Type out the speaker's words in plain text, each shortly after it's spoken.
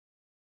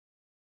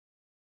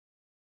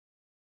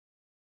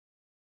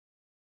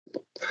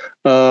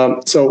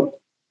So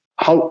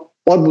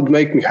what would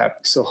make me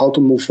happy? So how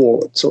to move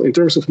forward? So in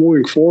terms of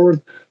moving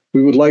forward,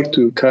 we would like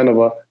to kind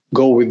of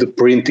go with the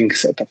printing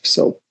setup.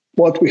 So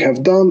what we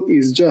have done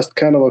is just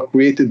kind of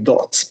created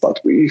dots. But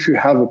if you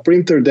have a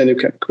printer, then you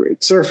can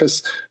create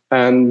surface.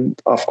 And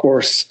of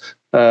course,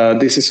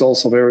 this is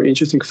also very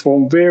interesting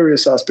from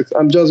various aspects.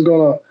 I'm just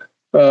gonna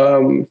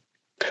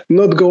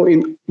not go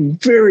in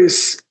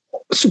various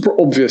super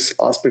obvious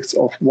aspects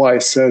of why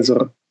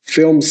sensor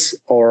films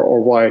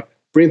or why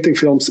printing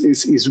films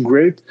is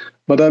great,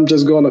 but I'm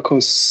just going to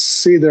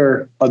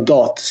consider a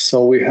dot.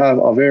 So we have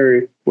a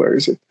very, where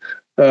is it?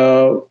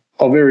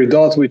 A very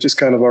dot, which is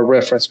kind of a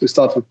reference. We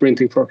start with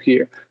printing from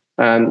here.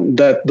 And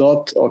that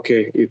dot,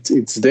 okay,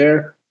 it's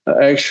there,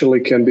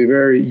 actually can be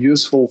very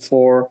useful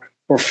for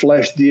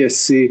flash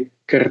DSC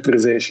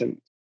characterization.